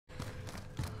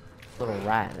Little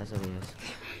rat, that's what he is.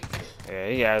 Yeah,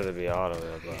 he has to be all the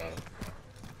way above.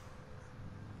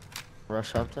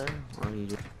 Rush up there? Or you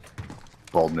just...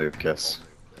 Bold move, Kiss.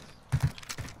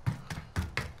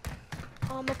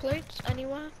 Armor plates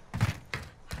anywhere?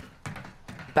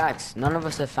 Facts, none of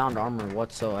us have found armor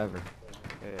whatsoever.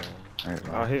 Yeah.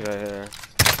 Oh, he's right here.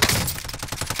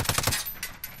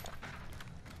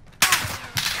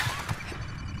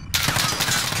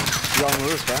 You on the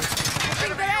roof,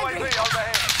 right?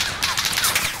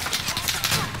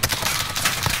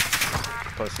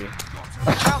 Pussy.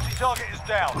 Bounty target is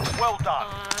down. Well done.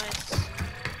 Nice.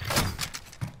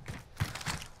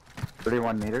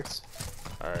 31 meters.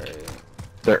 Alright.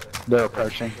 They're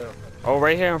approaching. Oh,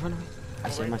 right here in front of me. I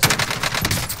see myself.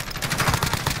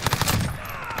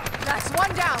 That's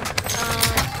one down.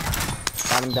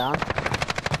 Got him down.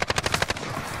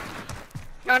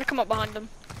 I'm gonna come up behind them.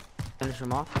 Finish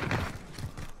him off.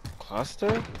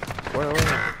 Cluster? Where?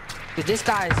 Dude, this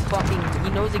guy is fucking. He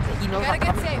knows Gotta I'm get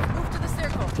coming. safe. Move to the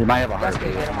circle. He might have a That's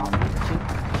heartbeat. good. Get him off. Shoot.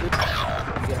 Shoot.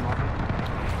 Get him off.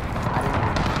 I didn't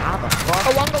know. How the fuck?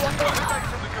 Go one, go one, go one. Take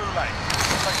to the gulag.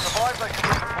 If they survive, they can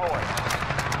redeploy.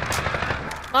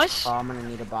 Nice. Oh, I'm gonna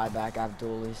need a buyback. I have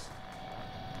dualies.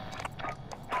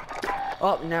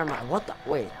 Oh, never mind. What the?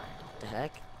 Wait. What the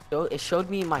heck? So it showed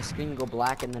me my screen go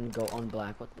black and then go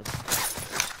unblack. What the?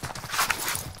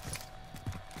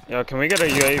 Yo, can we get a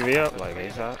UAV up like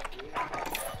ASAP?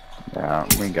 Yeah,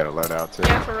 we can get a loadout too.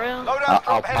 Yeah, for real. Loadout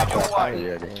I'll drop pop heading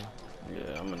your that way. UAV.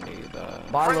 Yeah, I'm gonna need that.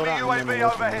 Buy Friendly loadout and then UAV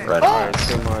we'll overhead. Red Alright,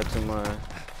 hearts. two more.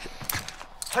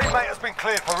 Teammate has been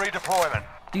cleared for redeployment.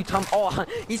 Dude, oh,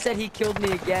 he said he killed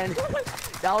me again.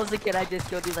 That was the kid I just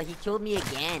killed. He's like, he killed me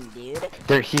again, dude.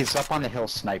 There, he's up on the hill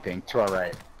sniping to our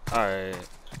right. Alright.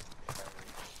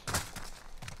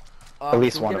 At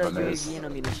least can we one get of a them UAV is. and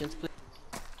ammunitions, please?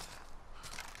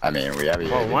 I mean, we have a Oh,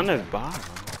 UAV. one is bottom.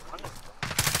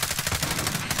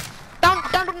 Down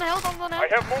on the hill, down on the hill.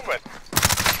 have movement.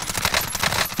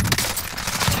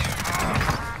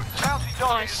 Bounty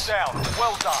target is down.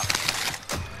 Well done.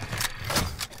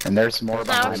 And there's more Now,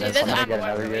 behind see, us. there's I'm gonna ammo get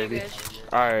another wherever you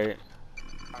UAV. guys. Alright.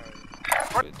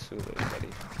 Too late, buddy.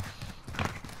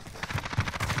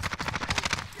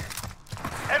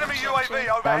 Enemy UAV Found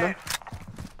him. overhead.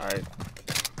 Alright.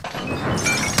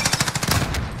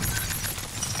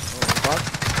 Fuck.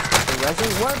 The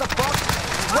resin? Where the fuck?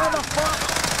 Where the fuck?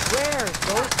 Where?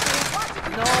 Those two?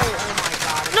 No, oh my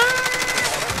god.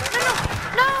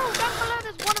 No, down below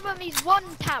there's one of them, he's one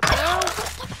tap, bro.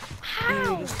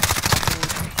 How?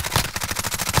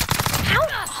 How?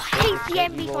 I hate the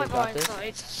MP5 got right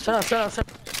this. side. Shut up.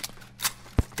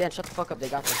 Dan, shut the fuck up. They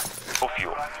got this.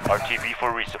 Fuel. RTV for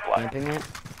resupply. Camping it.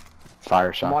 Fire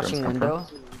I'm shotguns. watching window.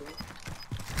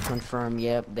 Confirm.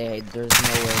 Yep. There's no way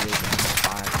they can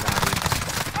fire shot.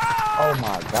 Oh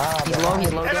my god. He's low.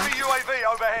 He's low down. Enemy UAV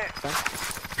overhead.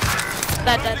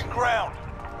 Dead. Losing ground.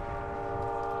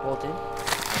 Bolt in.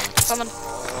 Come on.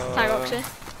 Tag Oxy.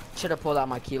 Should have pulled out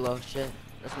my kilo. Shit.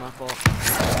 That's my fault.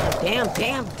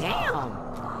 Damn.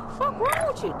 Fuck wrong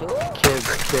with you, dude? Kids.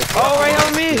 Oh, right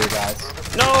on me! Here, guys.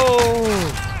 No!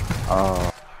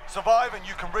 Oh. Survive and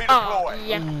you can Oh, redeploy.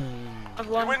 yeah. I've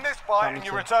You won. win this fight and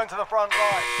you return to the front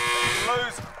line. If you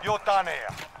lose, you're done here.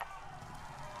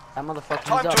 That motherfucker.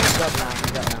 Time He's to- up now.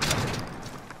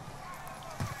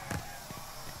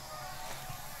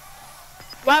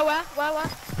 Where? Did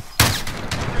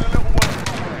a little work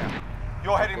somewhere.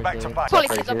 You're heading back to dude. base. Probably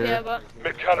Right sits up here. here, but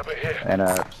Mid-caliber here. And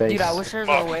face. Dude, I wish there was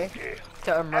a way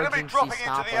to emergency dropping into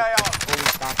stop the us. AR. Fully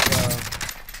stop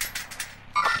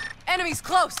the... Enemies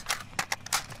close.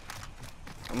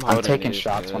 I'm holding taking these,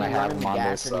 shots dude. when I have Running them on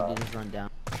gas this. and they just run down.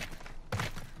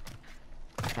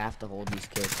 Have to hold these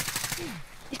kids.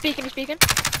 he's speaking.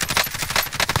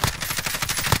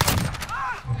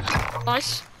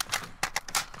 Nice.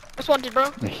 Just wanted, bro.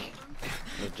 The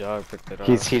jog picked it up.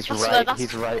 He's right. that's-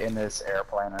 He's right in this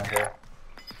airplane right here.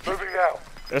 Moving out.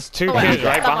 There's two Oh, wait, kids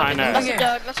right that might behind be- us. That's a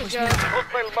joke, that's a joke.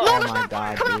 Oh my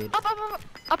god, dude.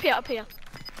 Up here.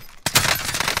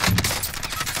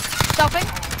 Stopping.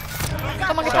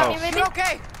 Someone can help me, maybe? You're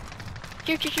okay.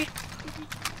 Shoot. Thank you.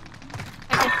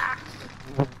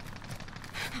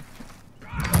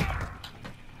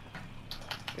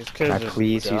 These kids Can I just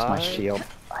please use my died? shield?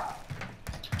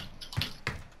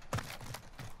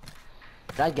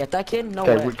 Did I get that kid? No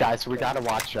Okay, way. guys, we gotta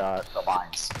watch the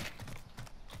lines.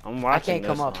 I'm I watching can't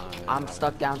come up. this line. I'm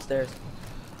stuck downstairs.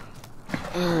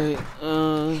 Alright,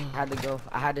 I had to go.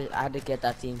 I had to get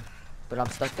that team, but I'm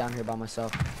stuck down here by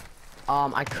myself.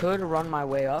 I could run my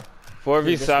way up.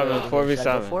 4v7, Should I go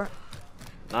 4v7. for it?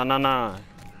 No.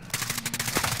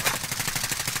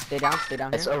 Stay down here.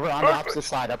 It's over on the opposite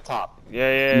side, up top.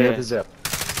 Yeah. Near the zip.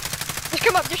 Just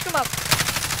come up, just come up.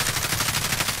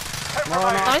 No,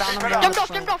 Nice.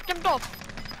 down. Jumped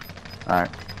off. Alright.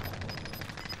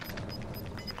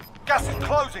 Gas is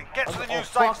closing. Get to the new Oh,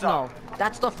 safe fuck zone. no.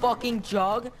 That's the fucking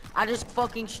jug. I just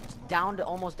fucking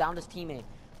almost downed his teammate.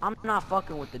 I'm not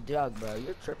fucking with the jug, bro.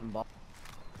 You're tripping, ball.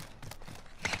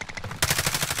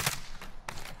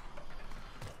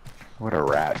 What a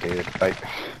rat, dude. Like,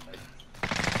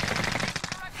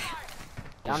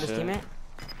 Downed his Shit. teammate.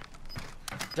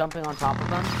 Jumping on top of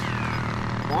them.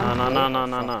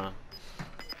 No.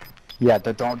 yeah,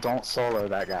 don't solo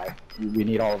that guy. We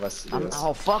need all of us to do this.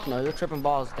 Oh fuck no, you're tripping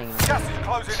balls thinking. Gas is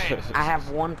closing in. I have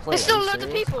one plate. There's still Are you loads of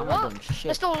serious? people. I'm not What? doing shit.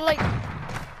 There's still like.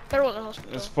 They're all in the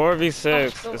hospital. It's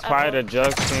 4v6. It's probably the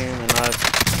Jug team and us.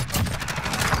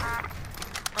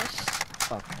 Nice.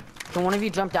 Fuck. Can one of you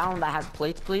jump down that has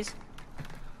plates, please?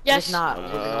 Yes. If not,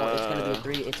 it's gonna be a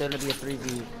 3. It's gonna be a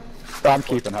 3v. I'm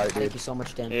keeping height, Thank dude. you so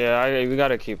much, Dan. Yeah, we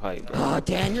gotta keep hype, bro. Oh,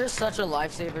 Dan, you're such a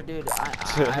lifesaver, dude.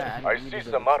 I see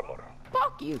some armor.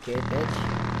 Fuck you, kid,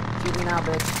 bitch. Shoot me now,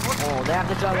 bitch. Oh, they have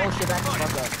the jug. Oh shit, that's the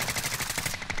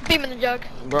fuck up. Beam in the jug.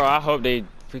 Bro, I hope they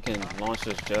freaking launch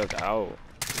this Jug out.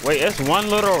 Wait, it's one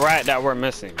little rat that we're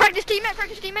missing. Practice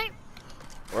teammate.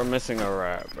 We're missing a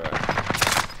rat, bro.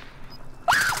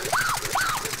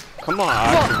 Come on,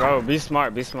 Ox, bro. Be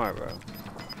smart, bro.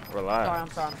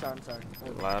 Relax. I'm sorry.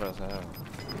 Loud as hell.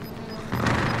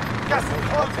 Gas is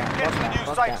closing. Get to the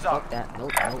new safe zone. Fuck that.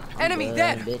 Nope. I'm Enemy good,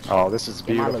 dead. Bitch. Oh, this is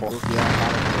Get my little beautiful. goofy ass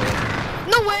out of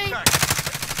here. No way.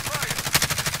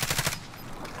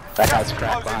 That guy's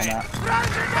cracked behind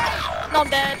that. Not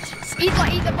dead.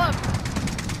 Eat the bug.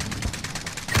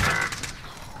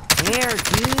 Here,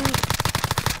 dude.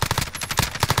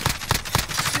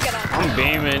 You get out. I'm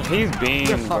beaming. He's You're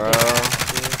beaming, bro.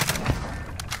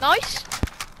 fucking Nice.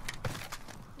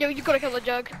 Yo, you gotta kill the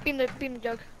jug. Beam the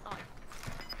jug.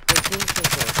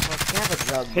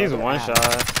 He's one shot.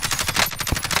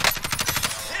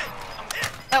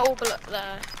 Oh, below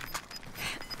there.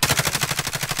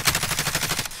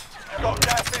 You've got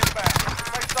gas inbound.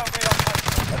 Safe zone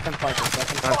relocated. Let them fight.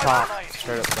 On top.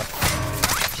 Straight up.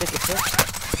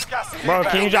 Shit. Gas is Bro,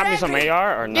 can you inbound. drop me some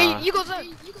AR or Yeah, nah? you go there.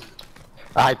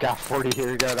 I got 40. Here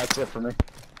you go. That's it for me.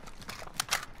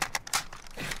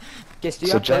 Guess do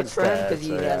you So have plates Jug's for him? dead, Because he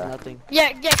so has yeah. nothing. Yeah,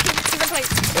 keep him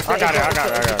plate. I got it.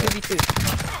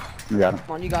 2v2. You got him.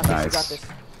 Come on, you got this. Nice. You got this.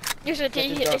 It's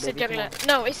Get this dog, the baby, jug come left.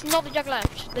 No, it's not the jug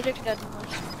left. The jug's dead.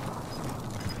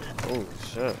 Oh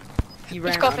shit. He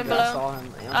ran got him under, I below. saw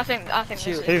him. I think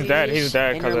Shoot. that's it. He's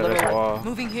dead In because your of this little- wall.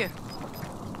 Moving here.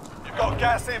 You've got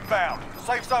gas inbound.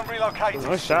 Safe zone relocated.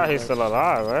 No shot, he's still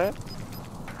alive, right?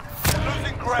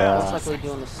 Losing ground. Looks like we're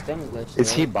doing the stem glitch. Is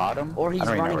though. he bottom? Or he's I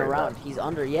don't even know running where around. he's He's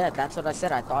under. Yeah, that's what I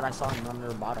said. I thought I saw him under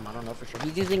the bottom. I don't know for sure.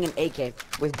 He's using an AK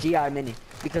with GI Mini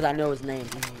because I know his name.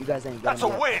 You guys ain't got That's a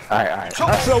him yet. win. at. Alright.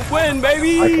 That's a win,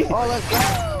 baby! Oh, let's go!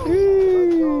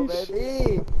 Let's go,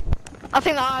 baby! I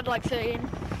think that I had like 13.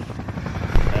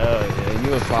 Hell yeah,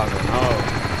 you was fucking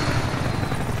home.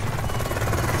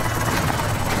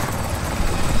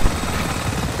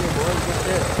 Here, boys, get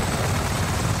this.